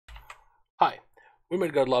Hi, we're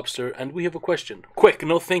Midgard Lobster, and we have a question. Quick,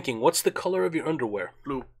 no thinking. What's the color of your underwear?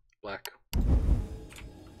 Blue. Black.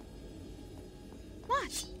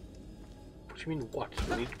 What? What do you mean, what?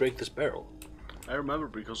 We need to break this barrel. I remember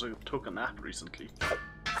because I took a nap recently.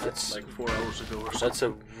 That's like 4 hours ago or something. That's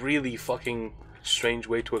a really fucking strange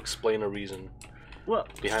way to explain a reason.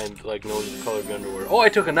 What? Behind, like, knowing the color of your underwear. Oh, I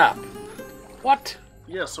took a nap! What?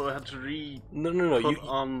 Yeah, so I had to put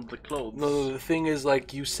on the clothes. No, the thing is,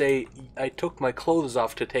 like, you say, I took my clothes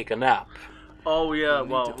off to take a nap. Oh, yeah,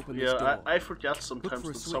 well, yeah, I forget sometimes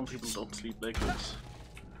that some people don't sleep naked.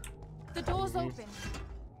 The door's open.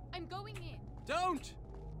 I'm going in. Don't!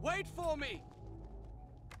 Wait for me!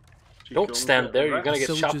 Don't stand there, you're gonna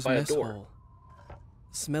get shot by a door. Hall.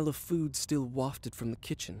 The smell of food still wafted from the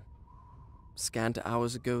kitchen. Scant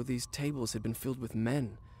hours ago, these tables had been filled with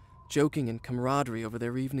men, joking in camaraderie over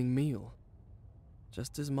their evening meal.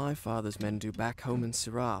 Just as my father's men do back home in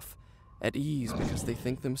Seraph, at ease because they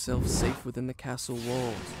think themselves safe within the castle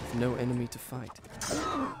walls with no enemy to fight.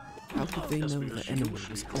 How could they know the enemy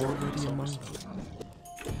was already among them?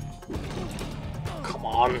 Come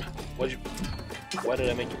on! Why did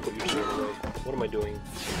I make you put your sword away? What am I doing?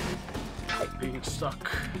 Being stuck.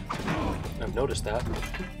 I've noticed that.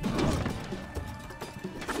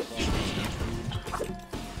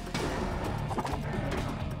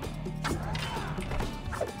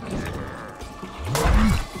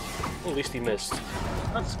 Well, at least he missed.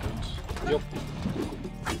 That's good. Yep.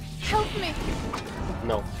 Help me!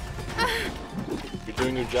 No. You're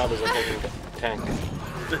doing your job as a fucking tank.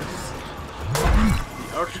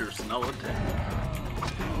 The archer's now a tank.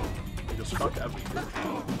 Because fuck everything.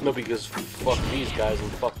 No, because fuck these guys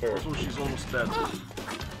and fuck her. Also, she's almost dead.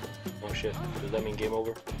 Oh shit. Does that mean game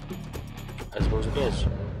over? I suppose it does.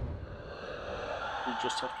 You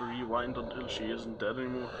just have to rewind until she isn't dead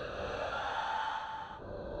anymore.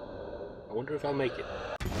 I wonder if I'll make it.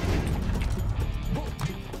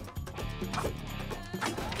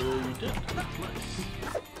 You did. Nice.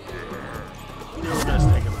 You guys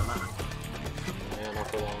taking a nap. Yeah, not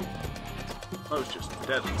for long. I was just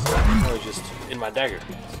dead instead. I was just in my dagger.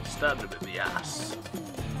 Stabbed him in the ass.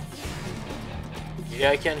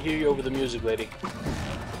 Yeah, I can't hear you over the music, lady.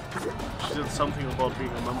 She did something about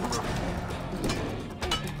being a member.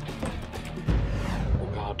 Oh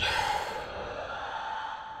god.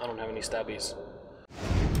 I don't have any stabbies.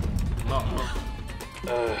 No.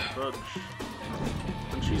 But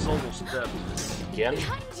and she's almost dead. Again?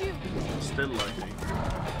 Still, I think.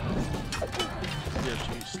 Yeah,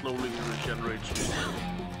 she slowly regenerates.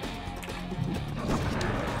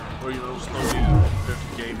 Or, you know, slowly there's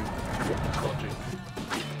game logic.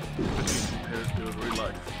 At least compared to real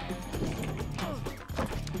life.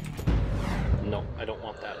 No, I don't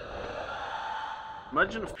want that.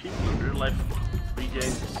 Imagine if people in real life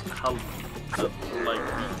regained health, like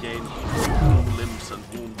regained new limbs and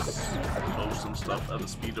wounds, clothes and stuff at the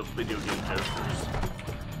speed of video game characters.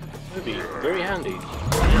 That'd be very handy.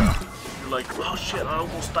 Yeah. You're like, oh shit, I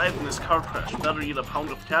almost died in this car crash. Better eat a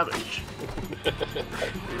pound of cabbage.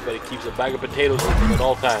 Everybody keeps a bag of potatoes with them at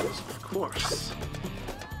all times. Of course.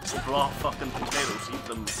 Just raw fucking potatoes. Eat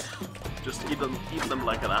them. Just eat them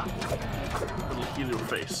like an apple. It'll heal your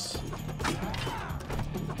face.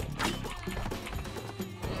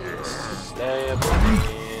 Stab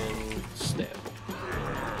and stab.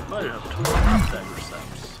 Now you have 2.5 dagger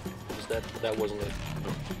stabs. That wasn't it.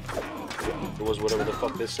 It was whatever the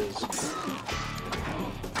fuck this is.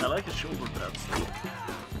 I like his shoulder pads though.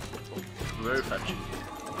 Very fetching.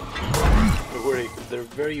 They're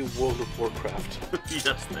very World of Warcraft.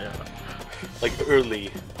 Yes, they are. Like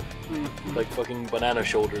early. Like fucking banana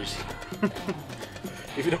shoulders.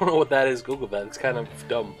 If you don't know what that is, Google that. It's kind of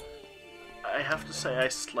dumb. I have to say, I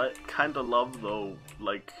kind of love though,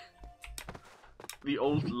 like the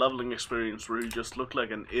old leveling experience where you just look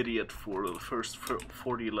like an idiot for the first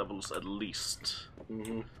 40 levels at least.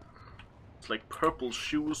 It's like purple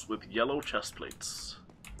shoes with yellow chest plates.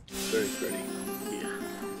 Very pretty. Yeah.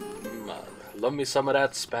 Love me some of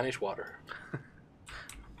that Spanish water.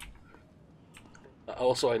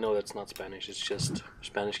 Also, I know that's not Spanish. It's just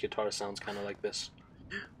Spanish guitar sounds kind of like this.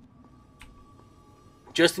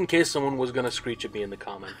 Just in case someone was gonna screech at me in the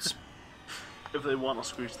comments. If they want to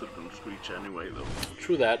screech, they're gonna screech anyway, though.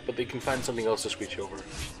 True that, but they can find something else to screech over.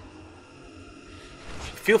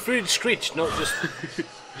 Feel free to screech. No,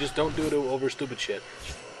 just don't do it over stupid shit.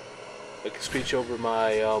 Like screech over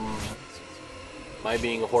my my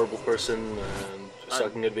being a horrible person and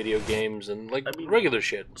sucking at video games and like regular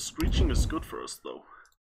shit. Screeching is good for us, though.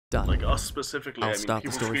 Done. Like us specifically. I'll I mean, start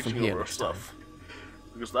people the story screeching from here over our next time. stuff.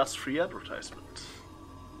 Because that's free advertisement.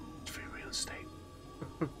 Free real estate.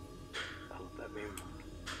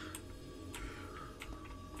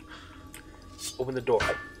 Open the door.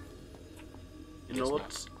 You know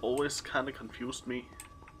what's always kind of confused me?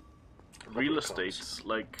 Real estate,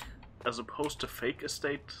 like, as opposed to fake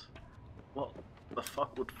estate. What the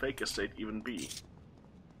fuck would fake estate even be?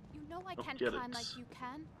 You know I Don't can't get climb it. like you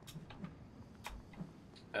can.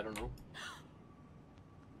 I don't know.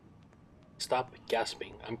 Stop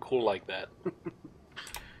gasping. I'm cool like that.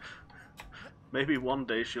 Maybe one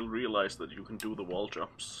day she'll realize that you can do the wall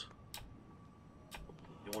jumps.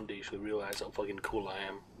 One day she'll realize how fucking cool I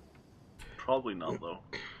am. Probably not though.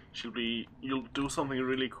 You'll do something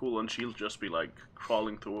really cool and she'll just be like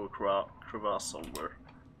crawling through a crevasse somewhere.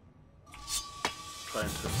 Trying to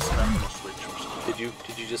step on a switch or something.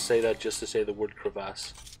 Did you just say that just to say the word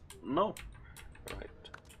crevasse? No. Right.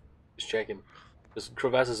 Just checking. Because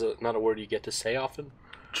crevasse is not a word you get to say often.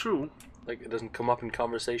 True. Like, it doesn't come up in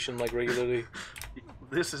conversation like regularly.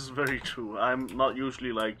 This is very true. I'm not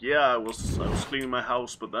usually like, yeah, I was cleaning my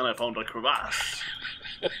house, but then I found a crevasse.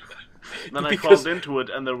 Then I crawled into it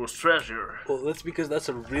and there was treasure. Well, that's because that's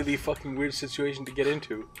a really fucking weird situation to get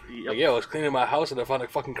into. Yep. Like, yeah, I was cleaning my house and I found a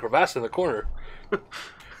fucking crevasse in the corner.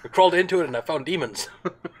 I crawled into it and I found demons.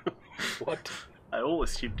 What? I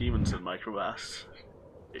always keep demons in my crevasse.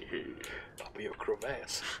 I'll be a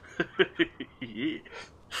crevasse. Yeah.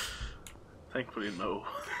 Thankfully, no.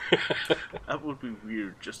 That would be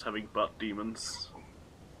weird, just having butt demons.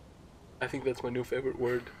 I think that's my new favorite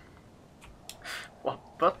word.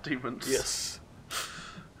 What, butt demons? Yes.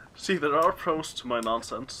 See, there are pros to my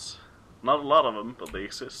nonsense. Not a lot of them, but they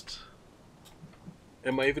exist.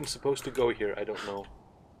 Am I even supposed to go here? I don't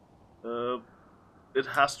know. It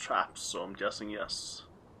has traps, so I'm guessing yes.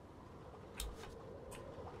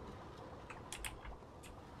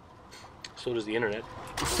 So does the internet.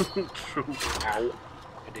 True. Ow.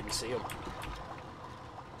 I didn't see him.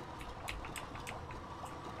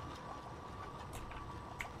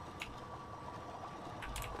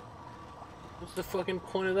 What's the fucking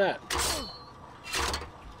point of that?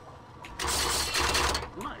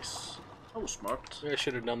 Nice. That was smart. I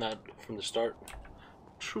should have done that from the start.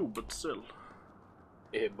 True, but still.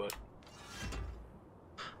 Yeah, but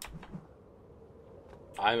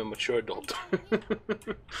I'm a mature adult.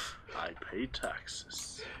 I pay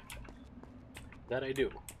taxes. That I do.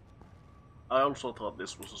 I also thought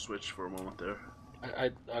this was a switch for a moment there.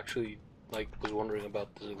 I actually was wondering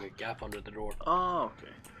about the gap under the door. Ah,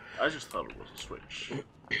 okay. I just thought it was a switch.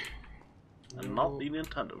 And not the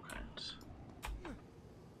Nintendo kind.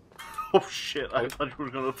 Oh shit, I thought you were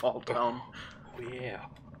gonna fall down. Oh yeah.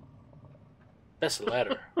 That's the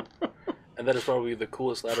ladder. And that is probably the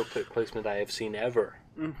coolest ladder placement I have seen ever.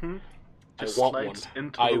 Mm-hmm. I want one.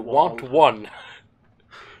 Into I the want wall. one.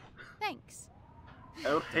 Thanks.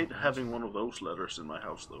 I would hate having one of those ladders in my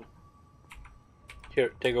house though.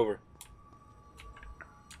 Here, take over.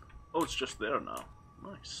 Oh, it's just there now.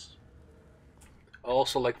 Nice. I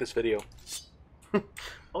also like this video.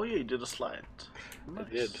 Oh yeah, you did a slide. Nice. I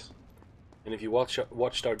did. And if you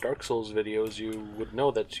watched our Dark Souls videos, you would know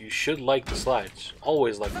that you should like the slides.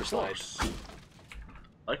 Always like the slides.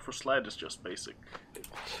 Like for slide is just basic.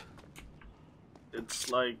 It's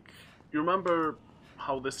like, you remember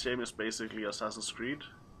how this game is basically Assassin's Creed?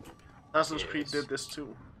 Assassin's Creed did this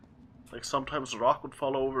too. Like sometimes a rock would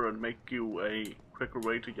fall over and make you a quicker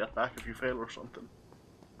way to get back if you fail or something.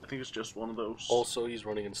 I think it's just one of those. Also, he's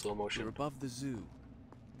running in slow We're motion. above the zoo.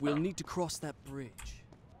 We'll need to cross that bridge.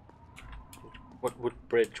 What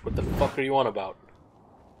bridge? What the fuck are you on about?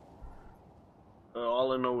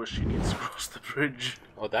 All I know is she needs to cross the bridge.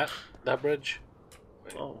 Oh, that bridge?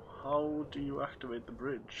 Wait. Oh, how do you activate the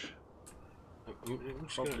bridge? I'm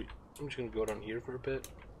just gonna go down here for a bit.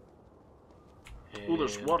 Oh,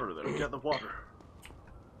 there's And- water there. Get the water.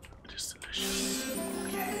 It is delicious.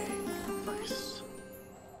 Okay, nice.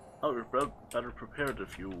 Oh, you're better prepared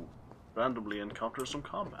if you randomly encounter some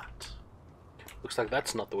combat. Looks like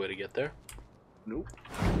that's not the way to get there. Nope.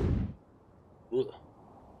 Ugh.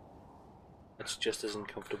 That's just as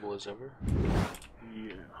uncomfortable as ever.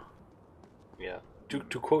 Yeah. Yeah.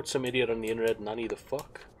 To quote some idiot on the internet, Nani the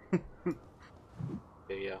fuck?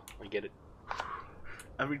 Yeah, I get it.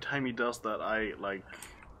 Every time he does that, I,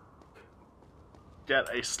 get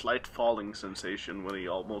a slight falling sensation when he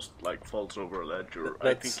almost, falls over a ledge, or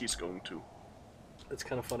I think he's going to. That's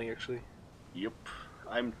kind of funny, actually. Yep.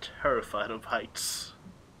 I'm terrified of heights.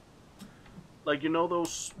 Like, you know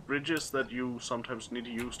those bridges that you sometimes need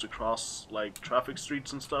to use to cross, traffic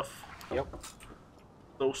streets and stuff? Yep.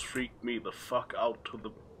 Those freak me the fuck out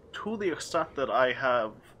to the extent that I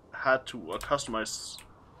have had to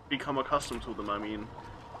become accustomed to them, I mean.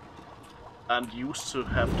 And used to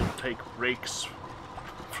have to take breaks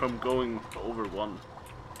from going over one.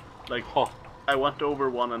 Like, Huh. I went over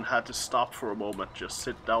one and had to stop for a moment, just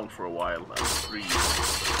sit down for a while and breathe.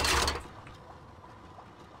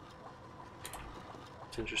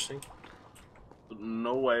 It's interesting.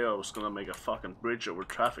 No way I was gonna make a fucking bridge over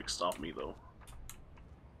traffic stop me though.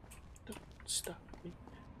 Don't stop me.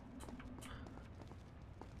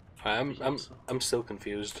 I'm still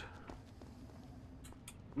confused.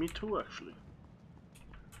 Me too, actually.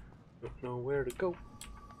 Don't know where to go,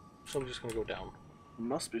 so I'm just gonna go down.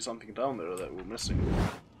 Must be something down there that we're missing.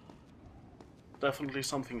 Definitely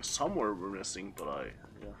something somewhere we're missing, but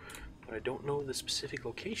But I don't know the specific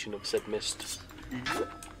location of said mist.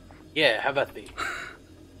 Yeah, have at thee.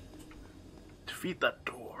 Defeat that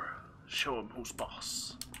door. Show him who's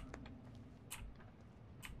boss.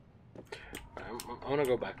 I'm gonna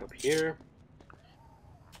go back up here.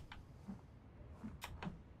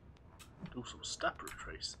 Do some step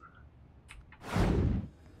retracing.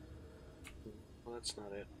 Well, that's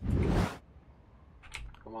not it.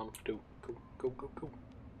 Come on, go.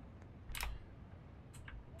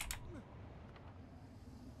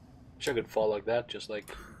 Wish I could fall like that, just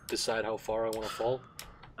like decide how far I want to fall.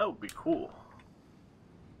 That would be cool.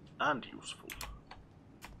 And useful.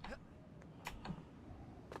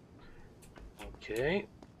 Okay.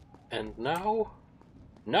 And now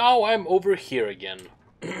I'm over here again.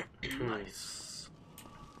 Nice.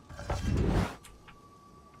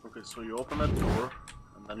 Okay, so you open that door,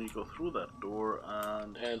 and then you go through that door,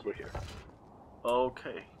 and we're here.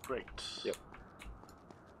 okay, great. Yep.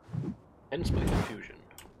 Hence my confusion.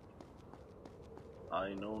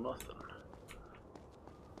 I know nothing.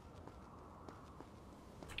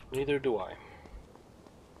 Neither do I.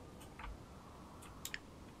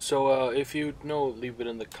 So, if you know, leave it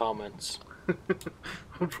in the comments.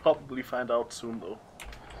 We'll probably find out soon, though.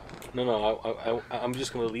 No, I'm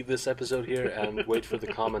just gonna leave this episode here and wait for the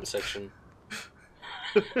comment section.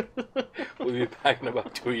 We'll be back in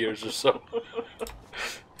about 2 years or so.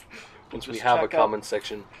 Once we have a comment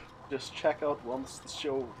section. Just check out once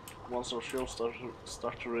our show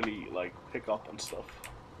start to really like pick up and stuff.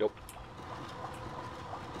 Yep.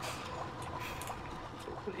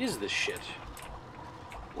 What is this shit?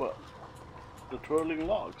 What? The twirling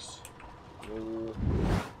logs. No.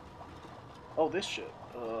 Oh, this shit.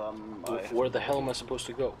 Where the hell am I supposed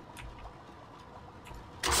to go?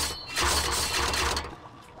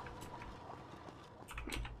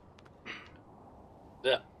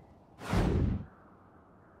 Yeah.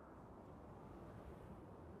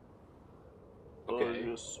 Okay.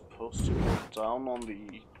 You're supposed to go down on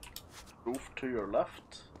the roof to your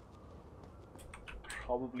left?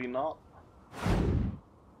 Probably not.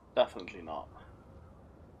 Definitely not.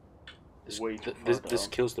 This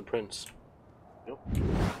kills the prince. Yep.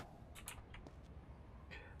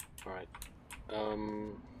 Alright.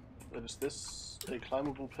 Is this a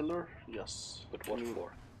climbable pillar? Yes. But what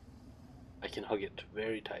for? I can hug it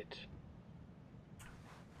very tight.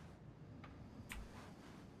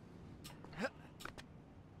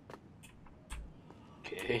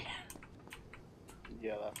 Okay.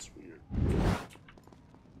 Yeah, that's weird.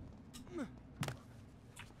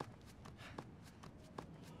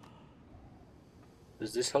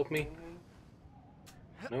 Does this help me?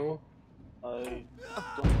 No? I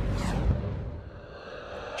don't.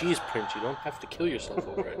 Jeez, Prince, you don't have to kill yourself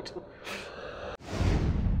over it.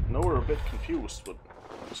 No, we're a bit confused, but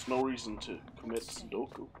there's no reason to commit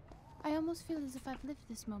Sudoku. I almost feel as if I've lived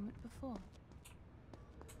this moment before.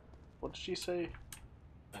 What did she say?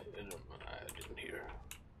 I didn't hear.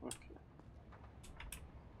 Okay.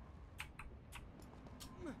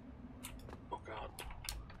 Oh god.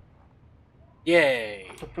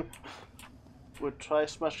 Yay! We'll try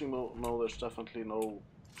smashing. No, there's definitely no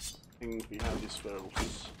thing behind these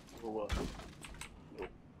barrels. Or what? Nope.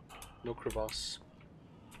 No crevasse.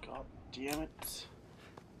 God damn it.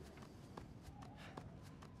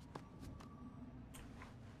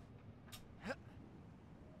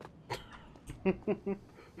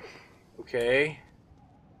 Okay.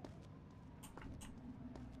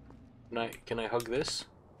 Can I hug this?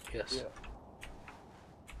 Yes. Yeah.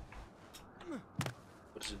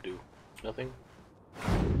 What does it do? Nothing?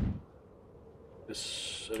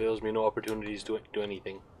 This avails me no opportunities to do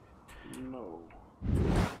anything. No.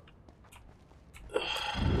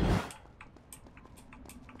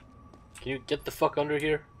 Can you get the fuck under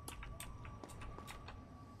here?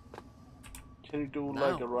 Can you do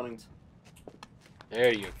Now like a running?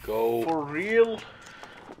 There you go. For real?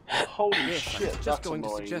 Holy Yes, shit, I was just that's going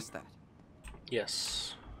annoying. to suggest that.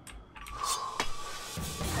 Yes.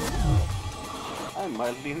 I'm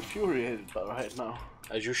mildly infuriated by right now.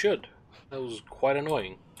 As you should. That was quite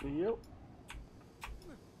annoying. Yep.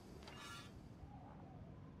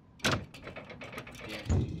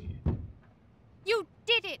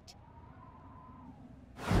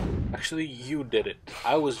 Actually, you did it.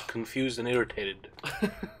 I was confused and irritated. I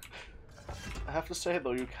have to say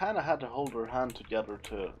though, you kind of had to hold her hand together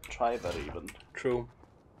to try that even. True.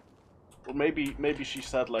 Or maybe she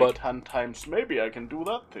said like But 10 times, maybe I can do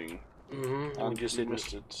that thing. and we just you didn't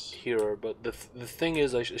missed it. hear her. But the thing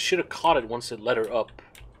is, I should have caught it once it let her up.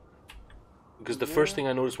 Because the first thing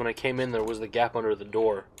I noticed when I came in there was the gap under the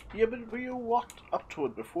door. Yeah, but you walked up to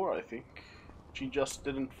it before, I think. She just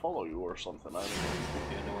didn't follow you or something, I don't know.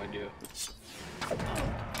 Yeah, no idea.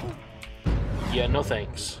 Yeah, no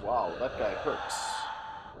thanks. Wow, that guy hurts.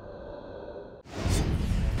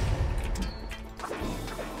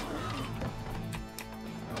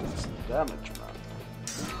 That's damage, man.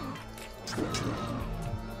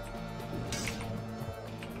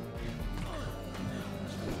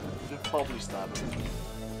 You should probably stab him.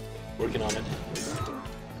 Working on it.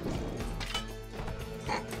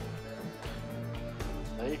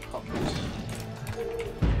 They come.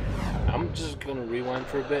 I'm just gonna rewind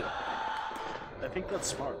for a bit. I think that's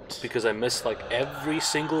smart. Because I missed like every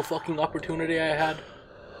single fucking opportunity I had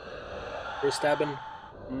for stabbing.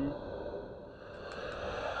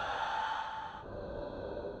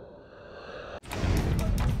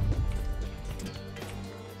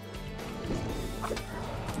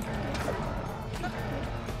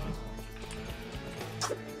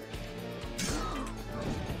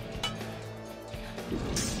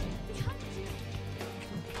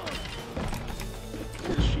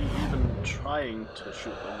 Is she even trying to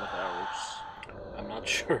shoot them with arrows? I'm not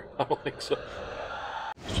sure. I don't think so.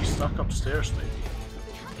 Is she stuck upstairs, maybe?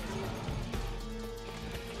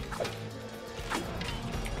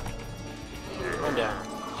 Run down.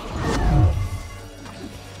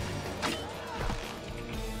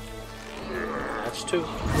 That's two.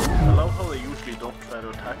 I love how they usually don't try to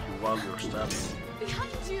attack you while you're stabbing.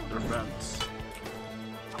 Behind you! They're friends.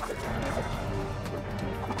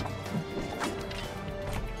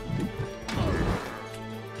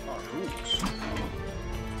 Oh, roots.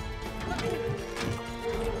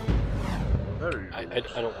 Very I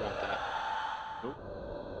roots. don't want that. Nope.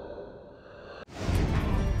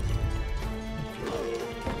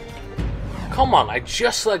 Come on, I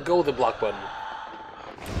just let go of the block button.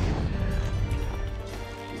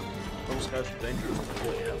 Those guys are dangerous.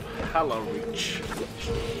 They have hella reach.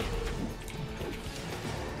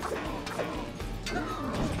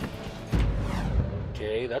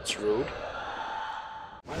 Okay, that's rude.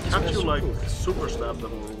 Why is this Can't guy you so like rude? super stab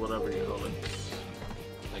them or whatever you call it?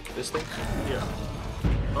 Like this thing? Yeah.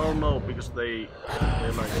 Oh no, because they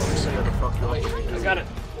like say to fuck you Wait, up. I got it.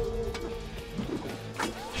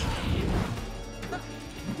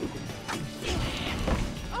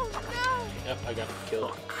 Oh no! Yep, I got it.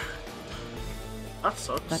 Killed. That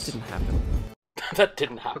sucks. That didn't happen. That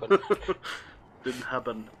didn't happen. Didn't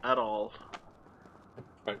happen at all.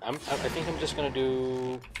 Right, I think I'm just gonna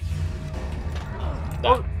do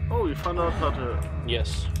that. Oh, you found out how to.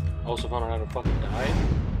 Yes. Also found out how to fucking die.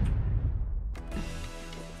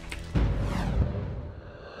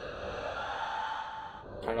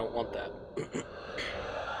 I don't want that.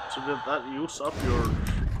 So did that use up your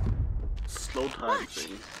slow time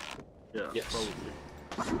thing? Yeah, Yes.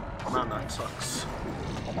 probably. Man, that sucks.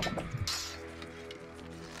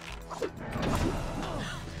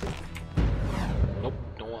 Nope,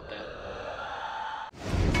 don't want that.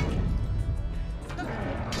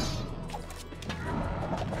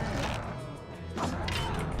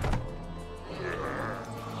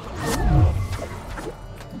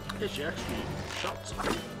 Yeah, she actually shot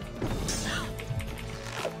something.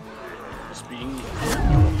 Just being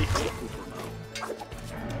genuinely helpful for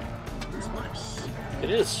now. It's nice. It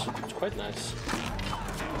is. It's quite nice.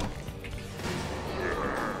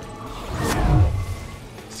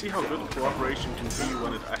 See how good cooperation can be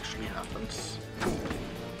when it actually happens.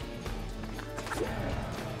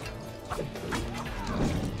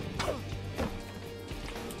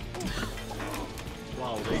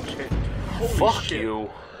 Wow, they changed. Holy Fuck shit. you.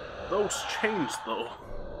 Those changed though.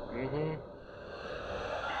 Mm-hmm.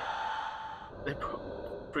 They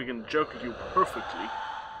friggin' juggled you perfectly.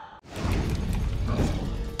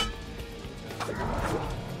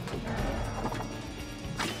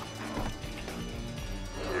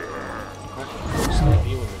 Stab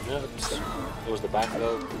you in the nuts. It was the back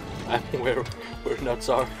though. I'm where nuts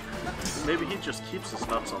are. Maybe he just keeps his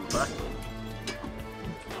nuts on the back though.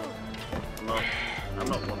 I'm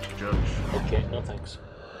not one to judge. Okay, no thanks.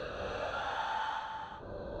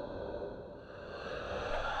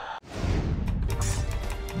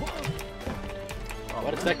 Why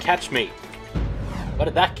did that catch me? Why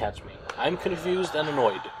did that catch me? I'm confused and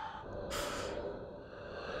annoyed.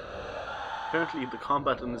 Apparently the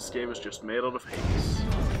combat in this game is just made out of hates.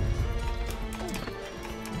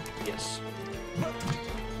 Yes.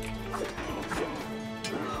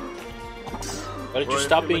 Why did you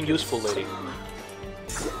stop being useful, lady?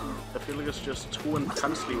 I feel like it's just too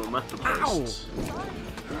intensely momentum-based.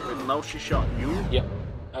 Wait, now she shot you? Yep.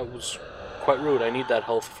 That was quite rude. I need that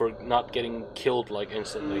health for not getting killed, like,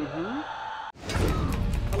 instantly.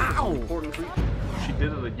 Ow! Important. She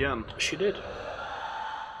did it again. She did.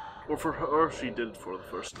 Or for her, she did it for the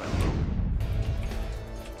first time.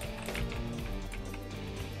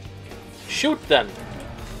 Shoot, then!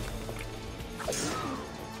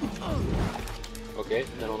 Okay,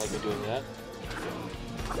 they don't like me doing that.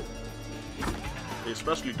 They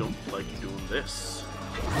especially don't like you doing this.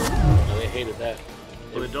 No, they hated that.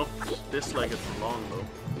 But they don't dislike it for long, though.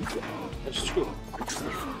 That's true. They're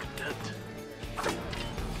fucking dead.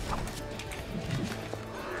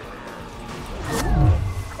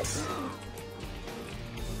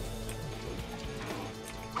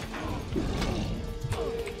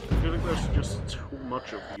 I feel like there's just too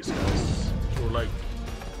much of these guys. Or like,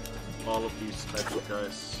 all of these types of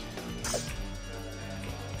guys.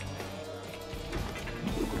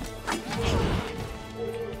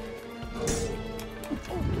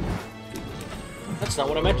 That's not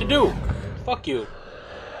what I meant to do! Fuck you!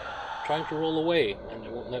 I'm trying to roll away, and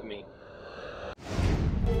it won't let me.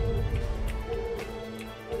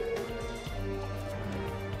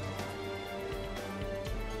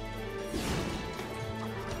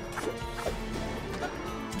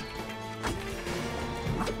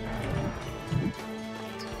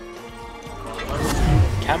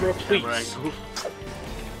 Camera, please! Camera angle.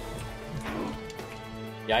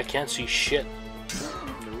 Yeah, I can't see shit.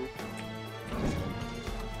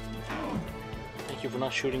 Thank you for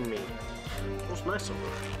not shooting me. That was nice of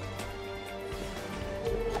her.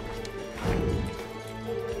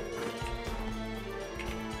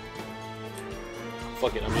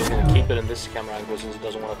 Fuck it, I'm just gonna keep it in this camera angle since it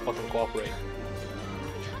doesn't want to fucking cooperate.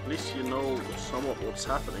 At least you know somewhat what's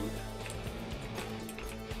happening.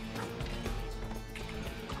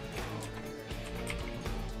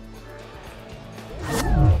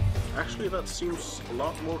 Actually, that seems a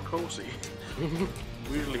lot more cozy.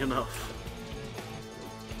 Weirdly enough.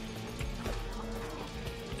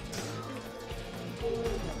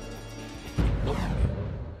 Nope.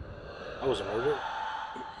 That was a murder.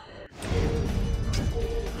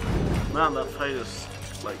 Man, that fight is,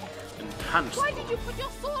 like, intense. Why did you put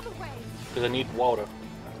your sword away? Because I need water.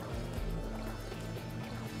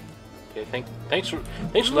 Okay, thanks for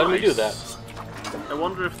letting me do that. I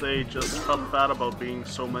wonder if they just felt bad about being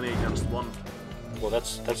so many against one. Well,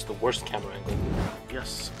 that's the worst camera angle.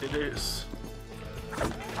 Yes, it is.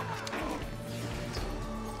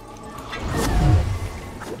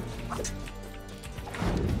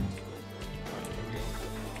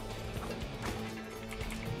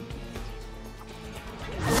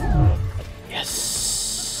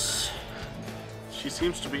 Yes. She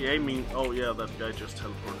seems to be aiming. Oh yeah, that guy just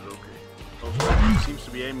teleported. Okay. Also, she seems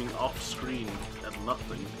to be aiming off screen at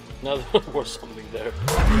nothing. No, there was something there.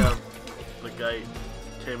 Yeah, the guy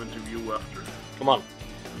came into view after. Come on.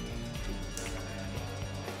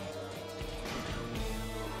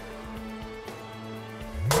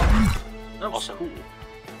 That was Awesome. cool.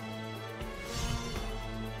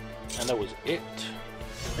 And that was it.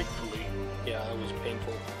 Thankfully. Yeah, that was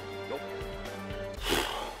painful. Nope.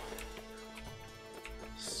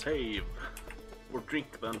 Save. Or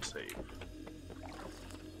drink, then save.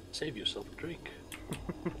 Save yourself a drink.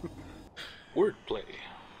 Wordplay.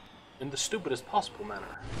 In the stupidest possible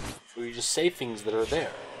manner. Where you just say things that are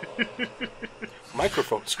there.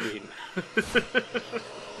 Microphone screen.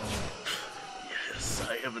 Yes,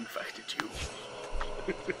 I have infected you.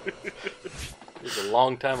 It was a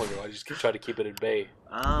long time ago. I just try to keep it at bay.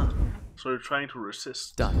 Ah, so you're trying to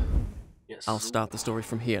resist. Done. Yes. I'll start the story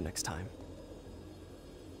from here next time.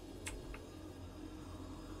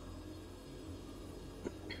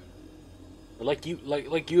 Like you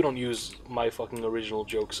don't use my fucking original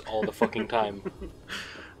jokes all the fucking time.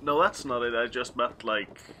 No, that's not it. I just meant,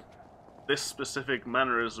 like, this specific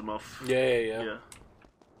mannerism of... Yeah.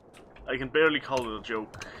 I can barely call it a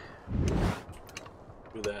joke.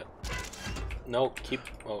 Do that. No, keep...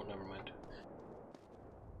 Oh, never mind.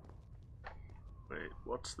 Wait,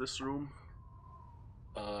 what's this room?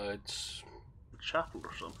 It's... A chapel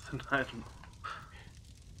or something? I don't know.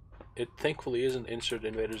 It thankfully isn't insert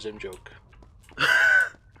Invader Zim joke.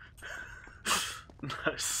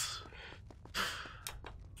 Nice.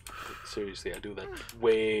 Seriously, I do that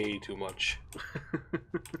way too much.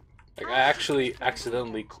 Like, I actually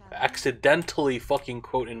accidentally fucking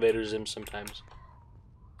quote Invader Zim sometimes.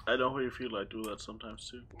 I know how you feel. I do that sometimes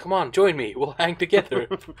too. Come on, join me. We'll hang together.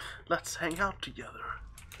 Let's hang out together.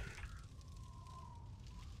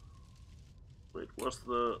 What's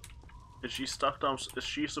the... Is she stuck down? Is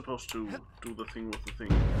she supposed to do the thing with the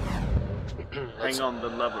thing? Hang on the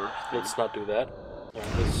lever. Let's not do that.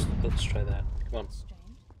 Alright, let's try that. Come on. Strange.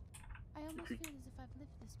 I almost feel as if I've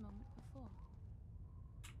lived this moment before.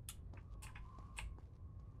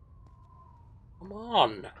 Come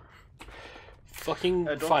on. Fucking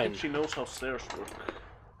I don't fine. think she knows how stairs work.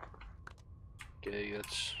 Okay,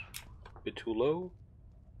 that's a bit too low.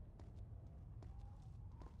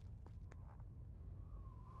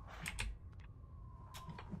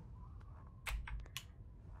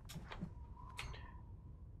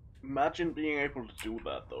 Imagine being able to do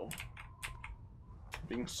that though.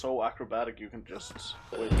 Being so acrobatic you can just...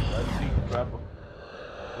 Wait, I think grab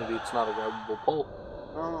a... Maybe it's not a grabbable pole.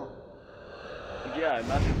 Oh. Yeah,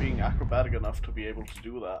 imagine being acrobatic enough to be able to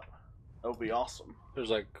do that. That would be awesome. There's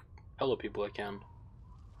like hella people that can.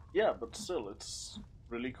 Yeah, but still, it's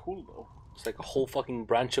really cool though. It's like a whole fucking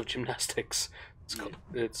branch of gymnastics. It's called,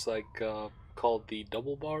 it's like called the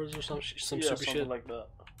double bars or some Yeah, super something shit. like that.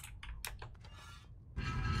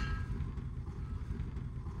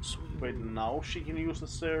 Sweet. Wait, now she can use the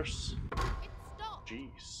stairs? It stopped.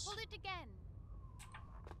 Jeez. Pull it again.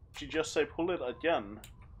 She just say pull it again.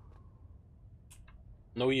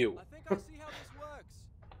 No, you. I think I see how this works.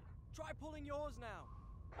 Try pulling yours now.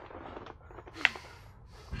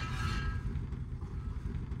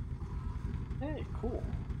 Hey, cool.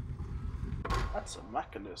 That's a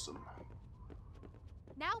mechanism.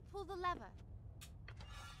 Now pull the lever.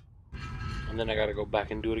 And then I gotta go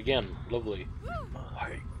back and do it again. Lovely.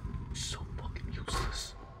 Why? So fucking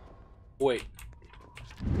useless. Wait.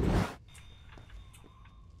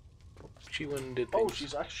 She went and did Oh, things.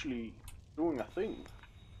 she's actually doing a thing.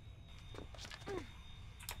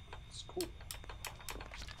 It's cool.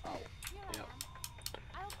 Ow. Here I Yep.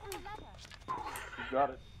 am. I'll pull the lever. You got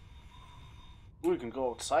it. We can go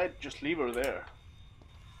outside, just leave her there.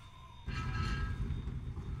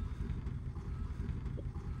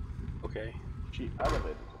 Okay. She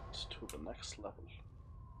elevated it to the next level.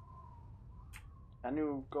 Can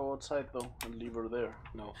you go outside though and leave her there?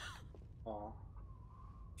 No. Oh.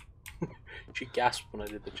 She gasped when I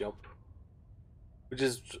did the jump. Which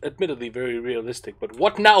is admittedly very realistic, but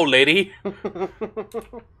what now, lady?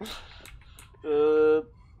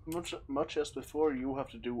 Much as before, you have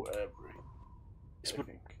to do every. Yes, I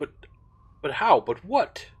think. but how? But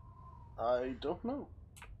what? I don't know.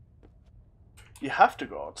 You have to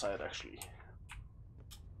go outside, actually.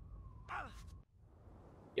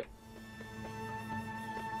 Yep.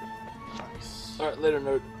 Nice. Alright, later,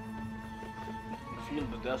 nerd. Feel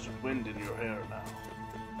the desert wind in your hair now.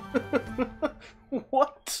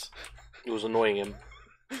 What? It was annoying him.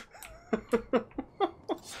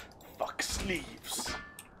 Fuck sleeves.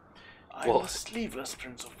 I'm Well- the sleeveless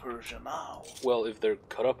Prince of Persia now. Well, if they're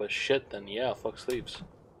cut up as shit, then yeah, fuck sleeves.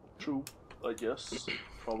 True, I guess.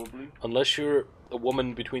 Probably. Unless you're a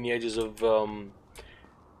woman between the ages of,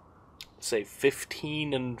 say,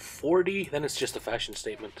 15 and 40, then it's just a fashion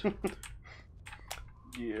statement.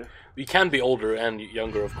 Yeah. You can be older and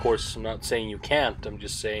younger, of course. I'm not saying you can't, I'm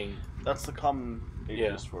just saying... That's the common Yeah.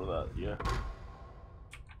 ages for that, yeah.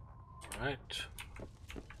 Alright.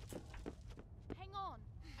 Hang on.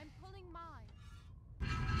 I'm pulling mine.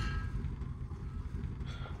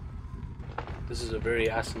 This is a very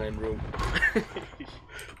asinine room.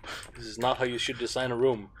 This is not how you should design a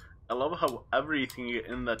room. I love how everything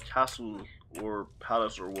in that castle or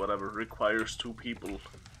palace or whatever requires two people.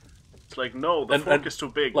 It's like, no, the fork is too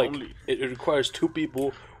big. Like, Only it requires two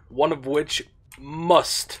people, one of which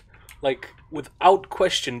must, like, without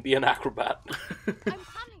question, be an acrobat. I'm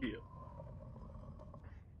coming. Yeah.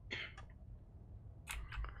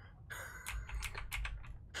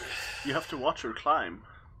 You have to watch her climb.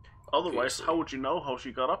 Otherwise, so- how would you know how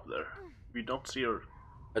she got up there? If you don't see her.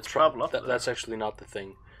 That's Travel up there. That's actually not the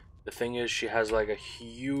thing. The thing is, she has like a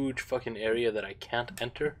huge fucking area that I can't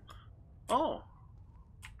enter. Oh.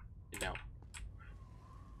 Now,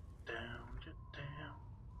 Down, get down.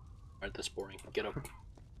 alright, that's boring. Get up.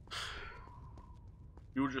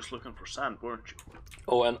 You were just looking for sand, weren't you?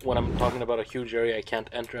 Oh, and when I'm talking about a huge area I can't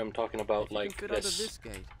enter, I'm talking about If you like can fit out of this. this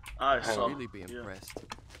gate, I I'd saw. really be yeah. impressed.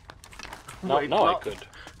 No, Wait, no, I what? could.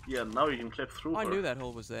 Yeah, now you can clip through I her. knew that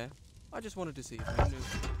hole was there. I just wanted to see if you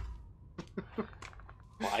knew.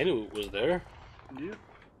 Well, I knew it was there. Yeah.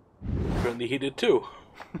 Apparently, he did too.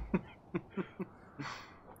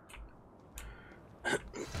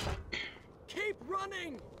 Keep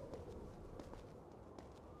running!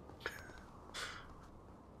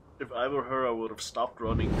 If I were her, I would have stopped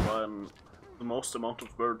running when the most amount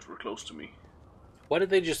of birds were close to me. Why did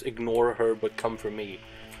they just ignore her but come for me?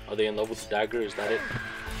 Are they in love with the dagger? Is that it?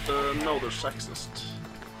 No, they're sexist.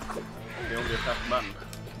 They only attack men.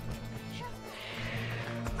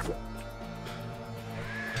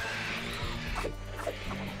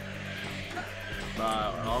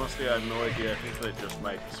 Nah, honestly, I have no idea. I think they just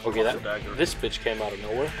make Okay, the dagger. this bitch came out of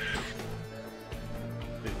nowhere.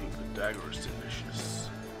 They think the dagger is delicious.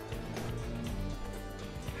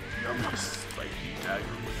 Yummy, spiky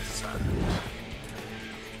dagger with sand.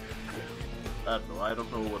 I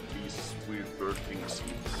don't know what these weird bird things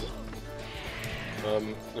eat.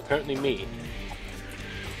 Apparently me.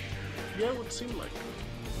 Yeah, it would seem like.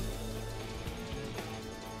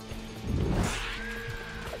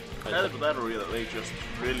 Either that or they just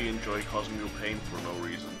really enjoy causing you pain for no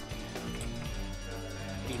reason.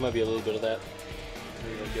 He might be a little bit of that.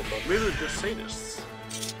 Maybe they're just sadists.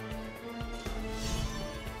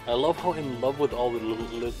 I love how in love with all the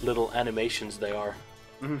little animations they are.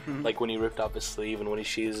 Like when he ripped off his sleeve and when he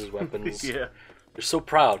sheathes his weapons. Yeah. They're so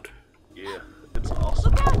proud. Yeah, it's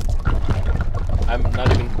awesome. I'm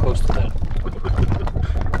not even close to that.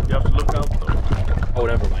 You have to look out though. Oh,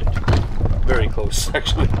 never mind. Very close,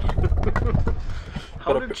 actually.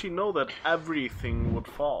 How did she know that everything would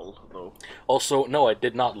fall, though? Also, no, I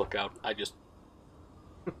did not look out. I just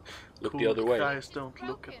looked the other way. Guys don't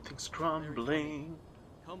look at things crumbling.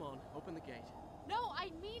 Come on, open the gate. No,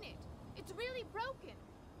 I mean it. It's really broken.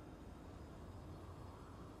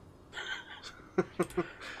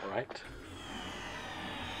 Alright.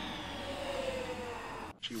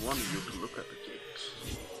 She wanted you to look at the gate.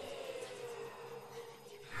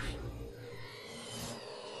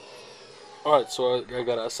 Alright, so I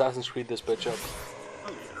gotta Assassin's Creed this bitch up. Oh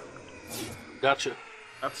yeah. Gotcha.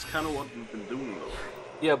 That's kind of what we've been doing though.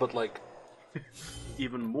 Yeah, but like...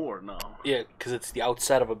 Even more now. Yeah, because it's the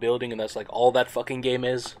outside of a building and that's like all that fucking game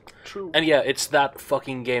is. True. And yeah, it's that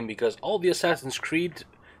fucking game because all the Assassin's Creed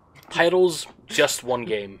titles, just one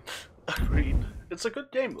game. Agreed. It's a good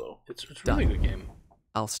game though. It's a really good game.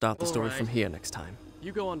 I'll start the story Alright. from here next time.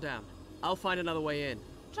 You go on down. I'll find another way in.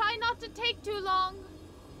 Try not to take too long.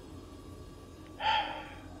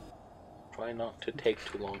 Try not to take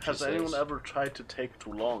too long, she Has says. anyone ever tried to take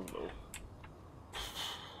too long though?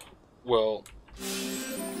 Well...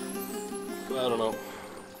 I don't know.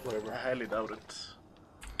 Whatever. I highly doubt it.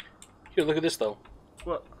 Here, look at this though.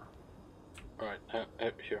 What? Alright,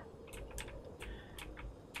 here.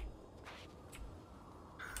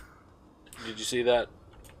 Did you see that?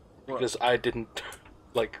 What? Because I didn't...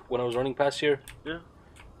 Like, when I was running past here? Yeah.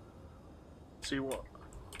 See what?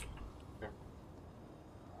 Here.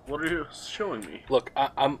 What are you showing me? Look,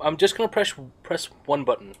 I'm just gonna press one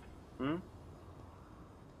button. Hmm?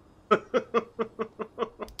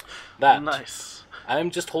 That. Nice. I'm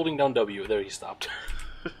just holding down W. There, he stopped.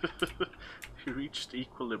 He reached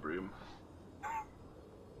equilibrium.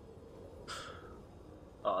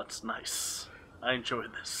 Oh, it's nice. I enjoy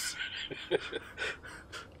this.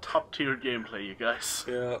 Top tier gameplay, you guys.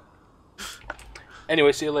 Yeah.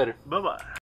 Anyway, see you later. Bye bye.